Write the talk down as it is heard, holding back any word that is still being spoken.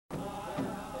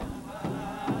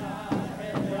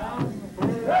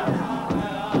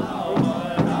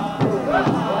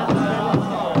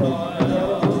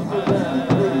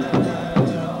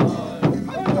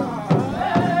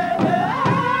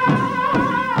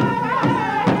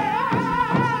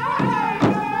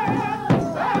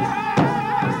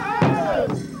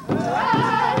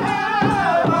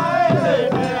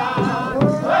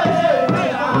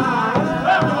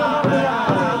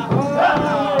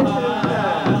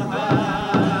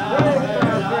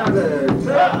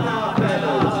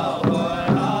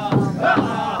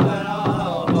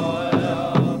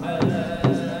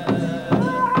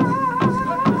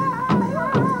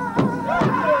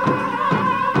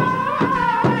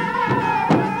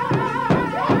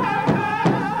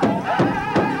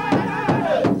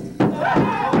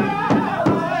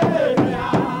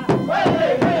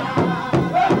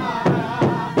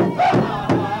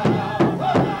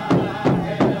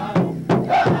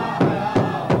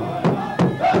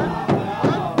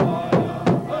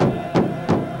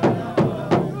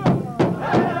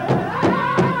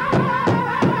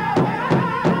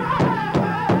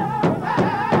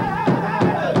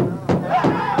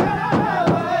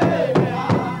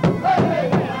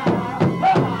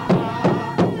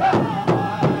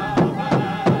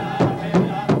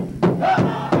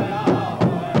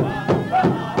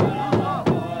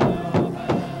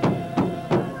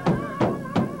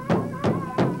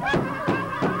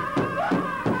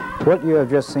What you have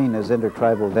just seen is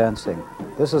intertribal dancing.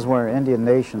 This is where Indian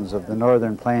nations of the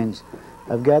northern plains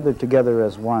have gathered together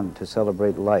as one to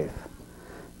celebrate life.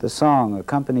 The song,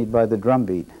 accompanied by the drum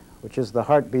beat, which is the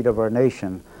heartbeat of our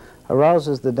nation,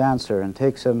 arouses the dancer and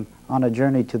takes him on a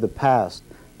journey to the past,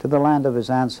 to the land of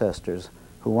his ancestors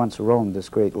who once roamed this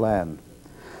great land.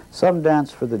 Some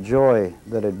dance for the joy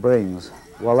that it brings,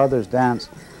 while others dance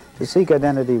to seek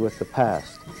identity with the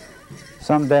past.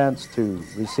 Some dance to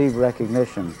receive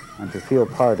recognition and to feel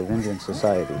part of Indian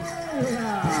society.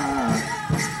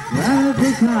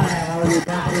 Every time all you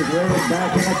dancers wave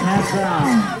back in the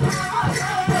campground.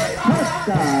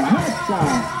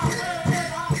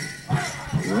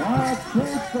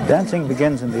 Dancing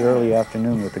begins in the early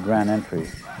afternoon with the grand entry.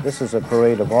 This is a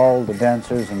parade of all the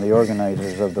dancers and the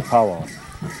organizers of the powwow.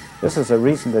 This is a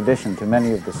recent addition to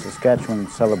many of the Saskatchewan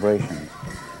celebrations.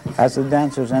 As the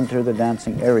dancers enter the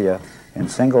dancing area in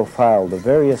single file, the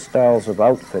various styles of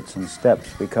outfits and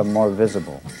steps become more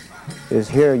visible. It is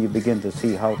here you begin to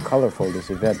see how colorful this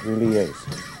event really is.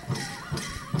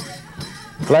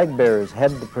 Flag bearers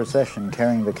head the procession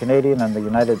carrying the Canadian and the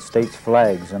United States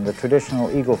flags and the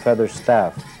traditional eagle feather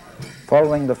staff.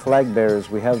 Following the flag bearers,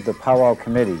 we have the powwow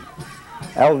committee.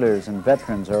 Elders and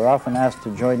veterans are often asked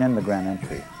to join in the grand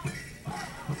entry.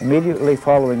 Immediately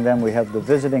following them, we have the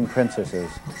visiting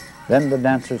princesses. Then the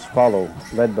dancers follow,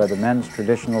 led by the men's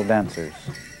traditional dancers.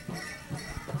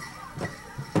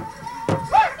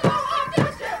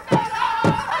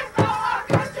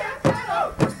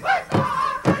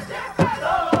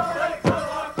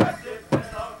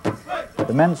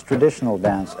 The men's traditional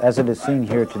dance, as it is seen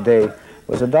here today,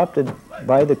 was adopted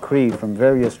by the Cree from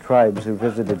various tribes who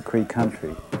visited Cree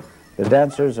country. The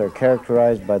dancers are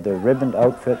characterized by their ribboned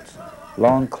outfits,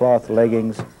 long cloth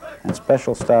leggings, and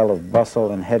special style of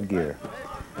bustle and headgear.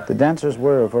 The dancers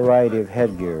wear a variety of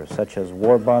headgear, such as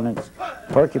war bonnets,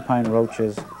 porcupine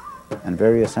roaches, and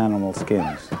various animal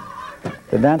skins.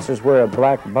 The dancers wear a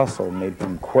black bustle made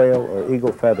from quail or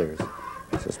eagle feathers.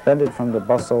 Suspended from the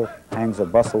bustle hangs a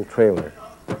bustle trailer.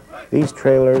 These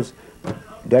trailers,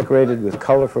 decorated with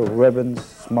colorful ribbons,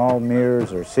 small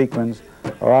mirrors, or sequins,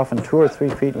 are often 2 or 3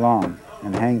 feet long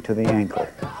and hang to the ankle.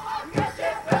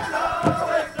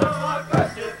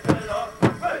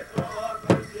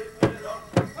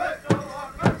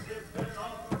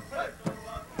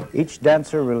 Each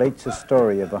dancer relates a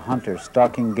story of a hunter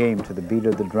stalking game to the beat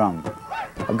of the drum.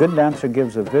 A good dancer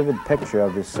gives a vivid picture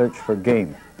of his search for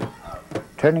game.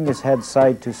 Turning his head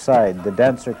side to side, the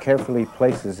dancer carefully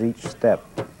places each step.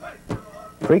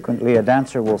 Frequently, a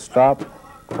dancer will stop,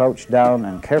 crouch down,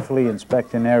 and carefully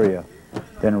inspect an area,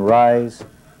 then rise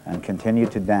and continue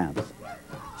to dance.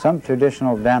 Some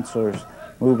traditional dancers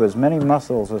move as many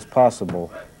muscles as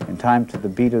possible in time to the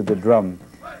beat of the drum,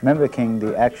 mimicking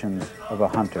the actions of a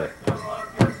hunter.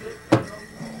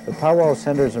 The powwow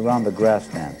centers around the grass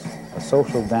dance, a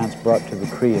social dance brought to the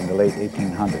Cree in the late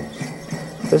 1800s.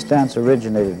 This dance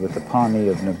originated with the Pawnee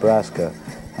of Nebraska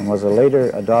and was later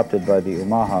adopted by the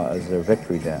Omaha as their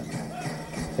victory dance.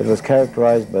 It was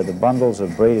characterized by the bundles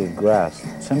of braided grass,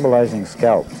 symbolizing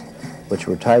scalps, which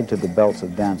were tied to the belts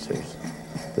of dancers.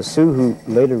 The Sioux who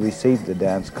later received the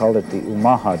dance called it the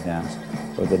Omaha dance,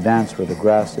 or the dance where the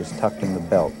grass is tucked in the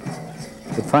belt.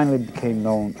 It finally became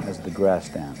known as the grass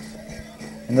dance.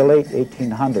 In the late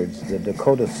 1800s, the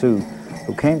Dakota Sioux,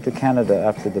 who came to Canada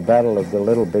after the Battle of the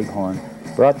Little Bighorn,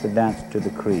 brought the dance to the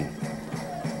Cree.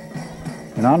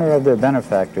 In honor of their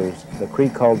benefactors, the Cree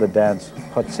called the dance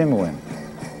Hotsimuin,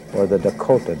 or the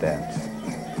Dakota dance.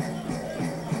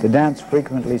 The dance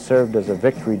frequently served as a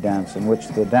victory dance in which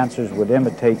the dancers would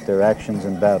imitate their actions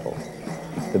in battle.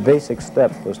 The basic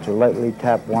step was to lightly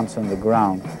tap once on the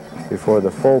ground before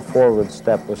the full forward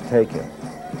step was taken.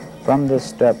 From this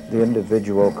step, the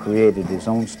individual created his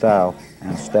own style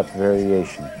and step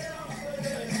variation.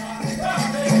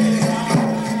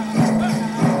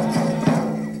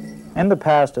 In the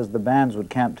past, as the bands would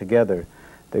camp together,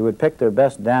 they would pick their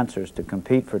best dancers to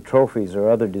compete for trophies or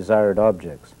other desired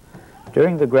objects.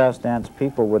 During the grass dance,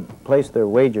 people would place their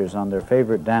wagers on their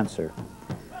favorite dancer.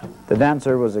 The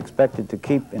dancer was expected to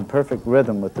keep in perfect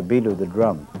rhythm with the beat of the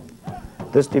drum.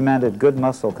 This demanded good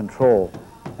muscle control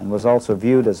and was also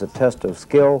viewed as a test of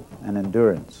skill and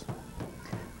endurance.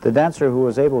 The dancer who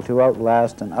was able to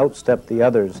outlast and outstep the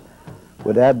others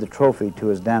would add the trophy to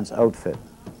his dance outfit.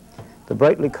 The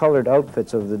brightly colored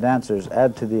outfits of the dancers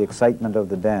add to the excitement of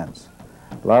the dance.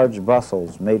 Large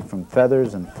bustles made from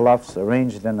feathers and fluffs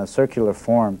arranged in a circular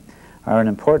form are an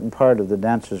important part of the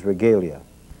dancer's regalia.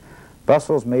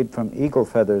 Bustles made from eagle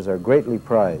feathers are greatly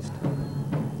prized.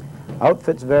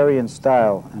 Outfits vary in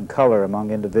style and color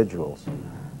among individuals.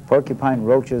 Porcupine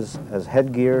roaches as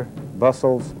headgear,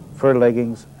 bustles, fur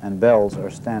leggings, and bells are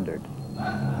standard.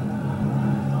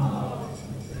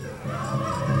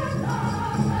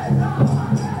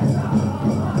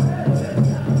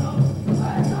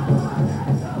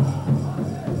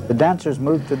 The dancers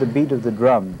move to the beat of the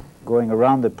drum, going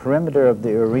around the perimeter of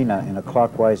the arena in a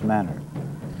clockwise manner.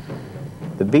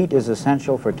 The beat is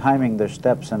essential for timing their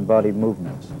steps and body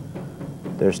movements.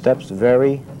 Their steps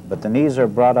vary, but the knees are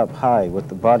brought up high with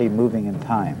the body moving in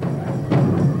time.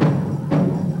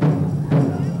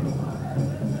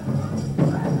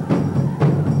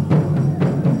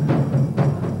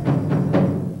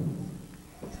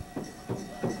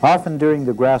 Often during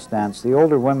the grass dance, the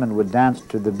older women would dance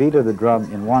to the beat of the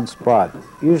drum in one spot,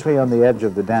 usually on the edge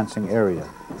of the dancing area.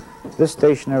 This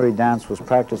stationary dance was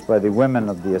practiced by the women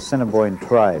of the Assiniboine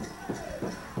tribe.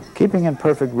 Keeping in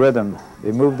perfect rhythm,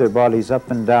 they moved their bodies up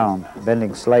and down,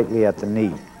 bending slightly at the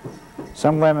knee.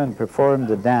 Some women performed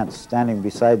the dance standing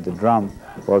beside the drum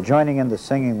while joining in the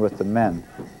singing with the men,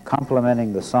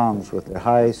 complementing the songs with their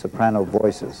high soprano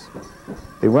voices.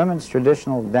 The women's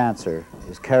traditional dancer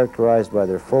is characterized by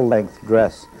their full-length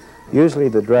dress. Usually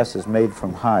the dress is made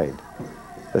from hide.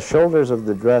 The shoulders of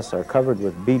the dress are covered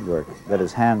with beadwork that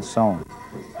is hand-sewn.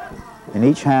 In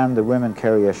each hand, the women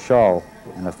carry a shawl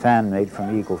and a fan made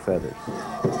from eagle feathers.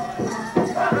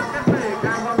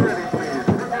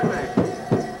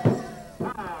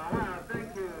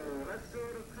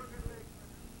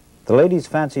 The ladies'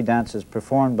 fancy dance is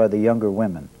performed by the younger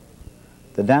women.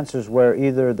 The dancers wear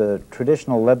either the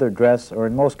traditional leather dress or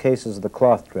in most cases the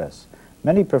cloth dress.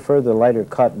 Many prefer the lighter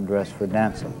cotton dress for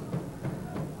dancing.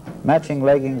 Matching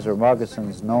leggings or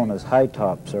moccasins known as high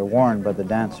tops are worn by the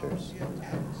dancers.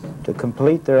 To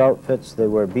complete their outfits, they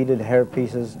wear beaded hair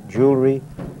pieces, jewelry,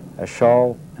 a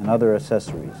shawl, and other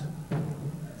accessories.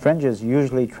 Fringes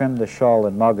usually trim the shawl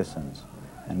and moccasins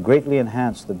and greatly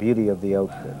enhance the beauty of the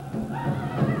outfit.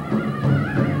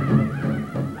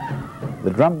 The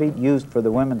drum beat used for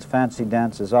the women's fancy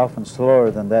dance is often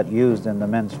slower than that used in the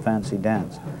men's fancy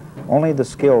dance. Only the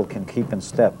skilled can keep in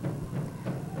step.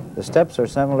 The steps are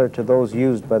similar to those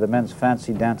used by the men's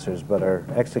fancy dancers, but are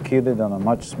executed on a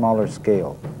much smaller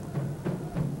scale.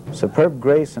 Superb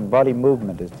grace and body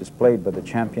movement is displayed by the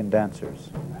champion dancers.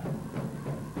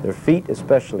 Their feet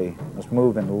especially must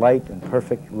move in light and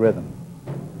perfect rhythm.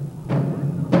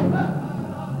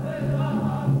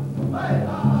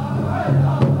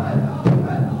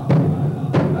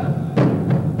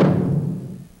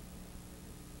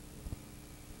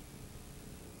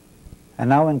 And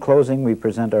now in closing, we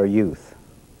present our youth,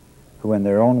 who in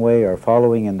their own way are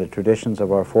following in the traditions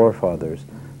of our forefathers,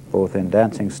 both in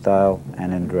dancing style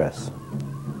and in dress.